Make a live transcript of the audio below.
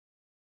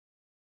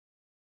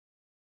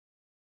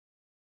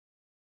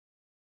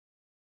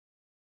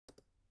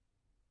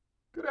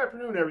Good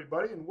afternoon,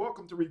 everybody, and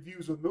welcome to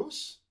Reviews with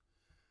Moose.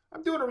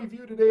 I'm doing a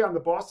review today on the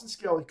Boston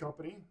Skelly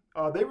Company.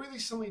 They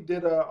recently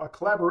did a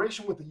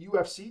collaboration with the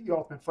UFC, the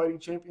Ultimate Fighting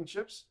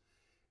Championships,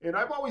 and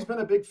I've always been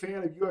a big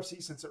fan of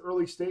UFC since the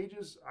early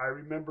stages. I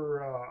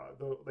remember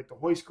the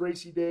Hoist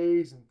Gracie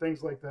days and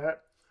things like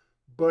that.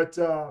 But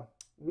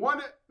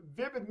one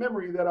vivid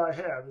memory that I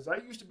have is I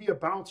used to be a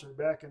bouncer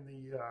back in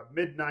the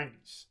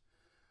mid-90s.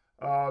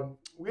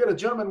 We had a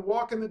gentleman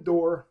walk in the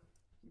door,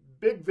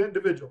 big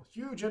individual,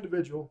 huge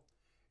individual,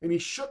 and he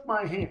shook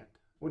my hand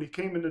when he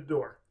came in the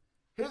door.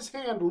 His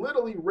hand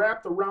literally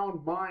wrapped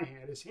around my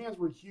hand. His hands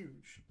were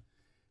huge.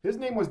 His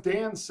name was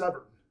Dan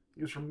Severn.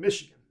 He was from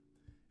Michigan,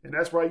 and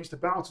that's where I used to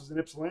bounce, was in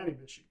Ypsilanti,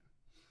 Michigan.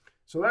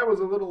 So that was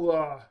a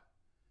little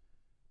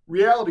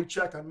reality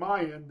check on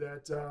my end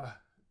that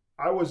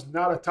I was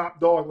not a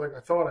top dog like I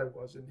thought I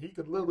was, and he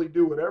could literally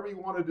do whatever he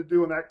wanted to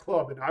do in that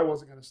club, and I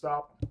wasn't going to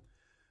stop him.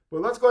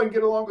 But let's go ahead and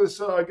get along with this,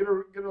 get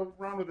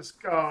around with this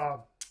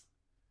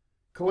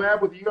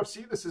collab with the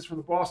UFC. This is from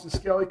the Boston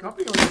Skelly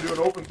Company. We're going to do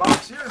an open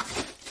box here.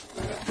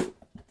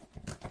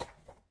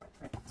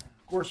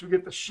 Of course, we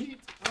get the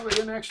sheet. Well, they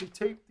didn't actually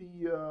tape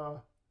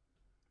the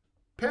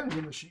pens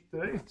in the sheet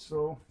today.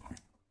 So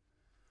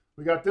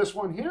we got this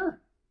one here.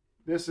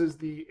 This is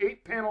the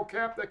 8-panel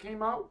cap that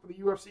came out for the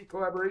UFC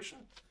collaboration.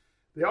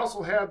 They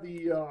also have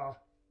the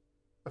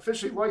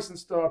officially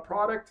licensed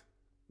product.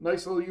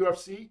 Nice little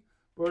UFC.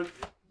 But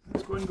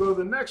let's go ahead and go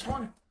to the next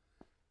one.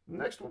 The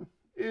next one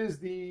is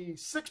the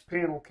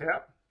 6-panel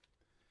cap.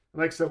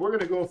 And like I said, we're going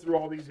to go through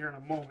all these here in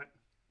a moment.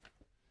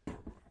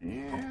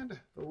 And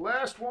the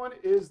last one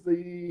is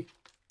the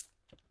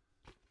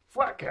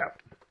flat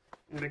cap.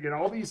 And again,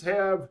 all these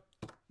have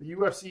the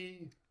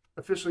UFC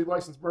officially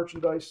licensed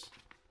merchandise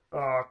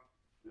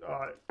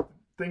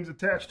things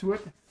attached to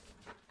it.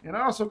 And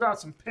I also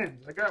got some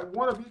pins. I got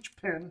one of each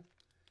pin.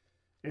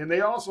 And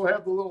they also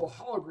have the little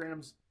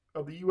holograms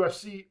of the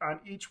UFC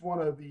on each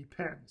one of the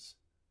pins,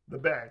 the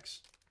bags.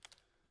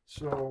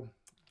 So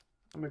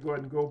I'm going to go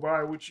ahead and go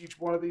by each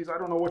one of these. I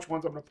don't know which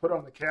ones I'm going to put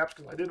on the caps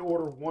because I did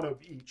order one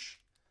of each.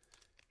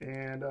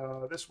 And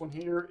this one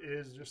here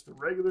is just the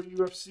regular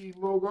UFC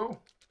logo.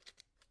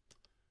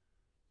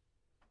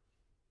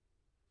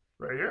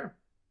 Right here.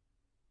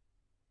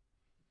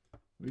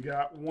 We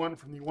got one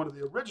from one of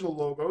the original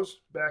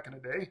logos back in the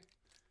day.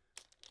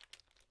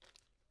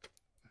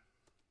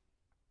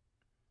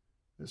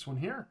 This one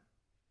here.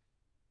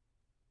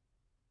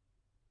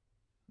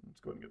 Let's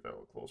go ahead and get that a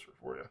little closer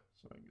for you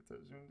so I can get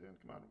that zoomed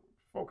in. Come on,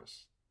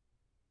 focus.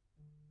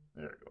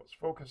 There it goes.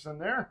 Focus in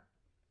there.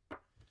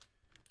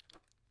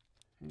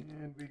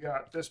 And we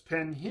got this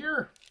pen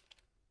here.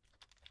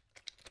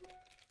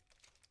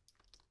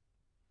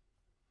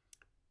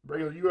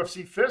 Regular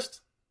UFC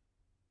fist.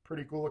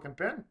 Pretty cool looking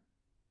pen.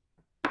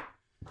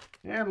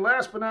 And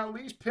last but not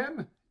least,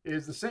 pen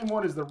is the same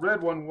one as the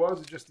red one was.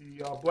 It's just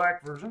the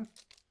black version.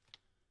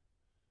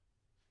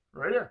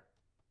 Right here.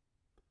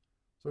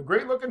 So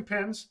great looking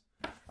pins.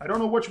 I don't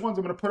know which ones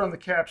I'm going to put on the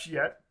caps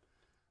yet.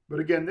 But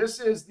again, this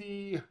is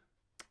the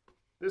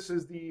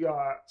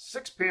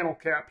 6-panel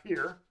cap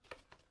here.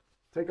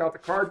 Take out the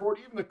cardboard.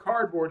 Even the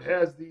cardboard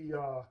has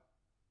the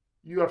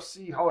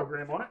UFC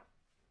hologram on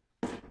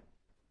it.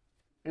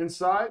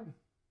 Inside,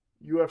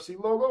 UFC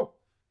logo.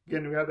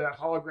 Again, we have that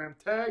hologram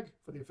tag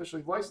for the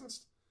officially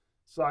licensed.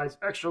 Size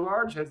extra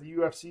large, has the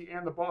UFC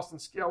and the Boston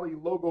Skelly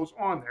logos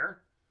on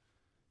there.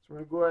 So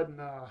we're going to go ahead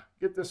and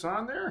get this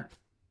on there.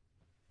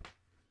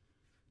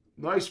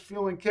 Nice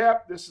feeling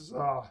cap. This is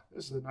a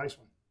nice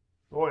one.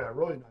 Oh yeah,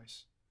 really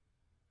nice.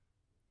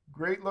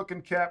 Great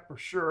looking cap for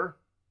sure.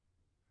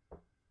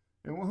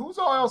 And who's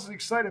all else is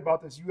excited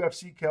about this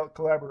UFC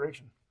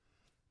collaboration?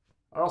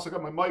 I also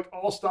got my Mike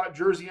Allstott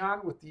jersey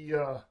on with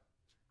the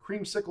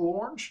creamsicle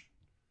orange.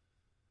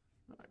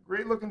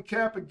 Great looking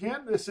cap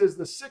again. This is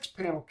the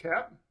 6-panel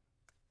cap.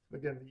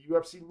 Again, the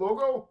UFC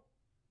logo.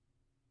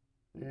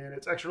 And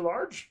it's extra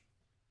large.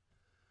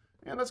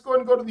 And let's go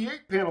ahead and go to the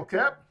 8-panel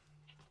cap.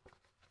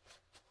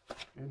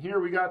 And here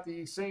we got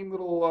the same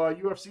little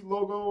UFC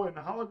logo and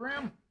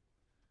hologram.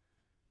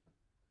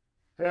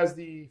 Has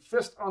the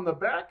fist on the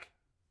back.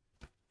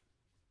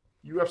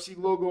 UFC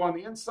logo on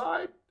the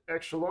inside.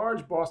 Extra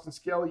large. Boston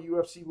Skelly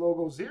UFC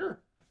logos here.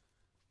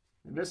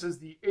 And this is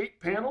the 8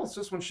 panels.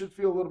 This one should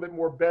feel a little bit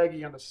more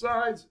baggy on the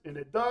sides. And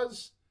it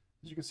does.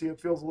 As you can see, it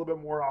feels a little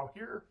bit more out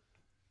here.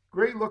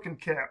 Great looking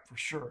cap for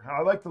sure.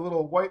 I like the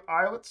little white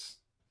eyelets.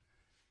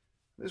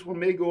 This one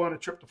may go on a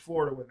trip to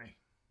Florida with me.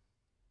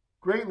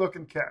 Great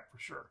looking cap for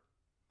sure.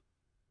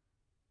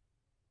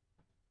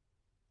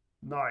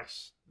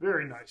 Nice.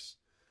 Very nice.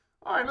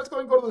 All right, let's go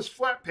ahead and go to this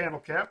flat panel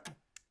cap.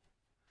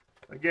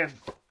 Again,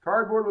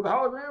 cardboard with a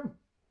hologram.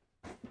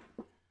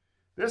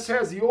 This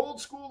has the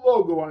old school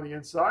logo on the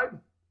inside.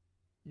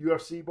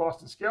 UFC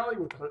Boston Skelly,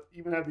 with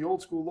even have the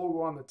old school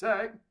logo on the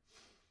tag.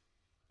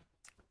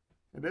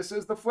 And this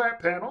is the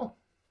flat panel.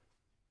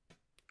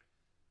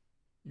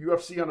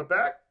 UFC on the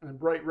back in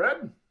bright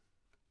red.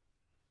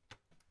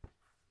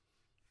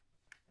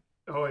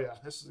 Oh yeah,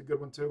 this is a good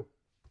one too.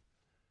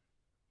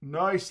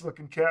 Nice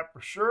looking cap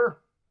for sure.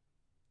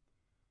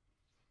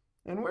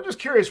 And we're just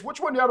curious, which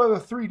one out of the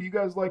three do you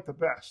guys like the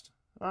best?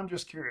 I'm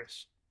just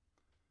curious.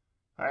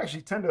 I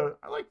actually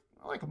I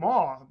like them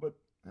all, but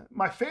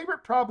my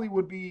favorite probably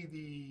would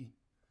be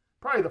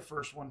probably the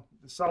first one,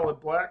 the solid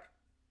black.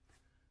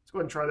 Let's go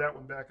ahead and try that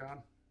one back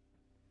on.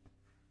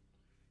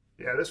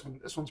 Yeah, this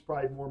one's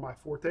probably more my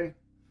forte.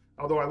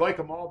 Although I like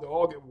them all, they'll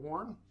all get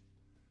worn.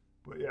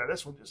 But yeah,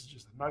 this one is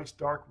just a nice,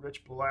 dark,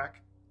 rich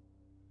black.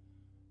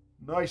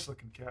 Nice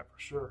looking cap for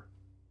sure.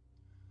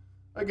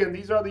 Again,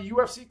 these are the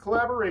UFC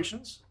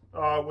collaborations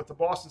with the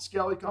Boston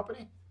Scally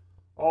Company.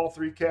 All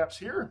three caps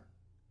here.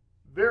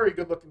 Very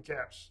good looking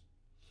caps.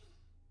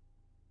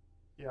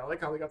 Yeah, I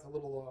like how they got the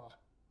little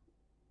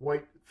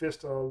white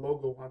fist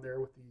logo on there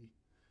with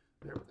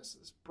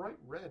this bright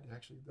red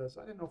actually does.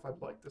 I didn't know if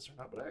I'd like this or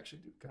not, but I actually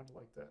do kind of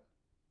like that.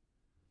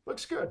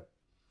 Looks good.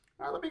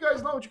 All right, let me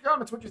guys know what your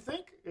comments, what you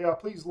think. Yeah,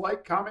 please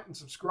like, comment, and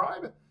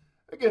subscribe.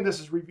 Again, this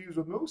is Reviews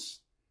with Moose,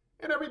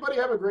 and everybody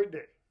have a great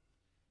day.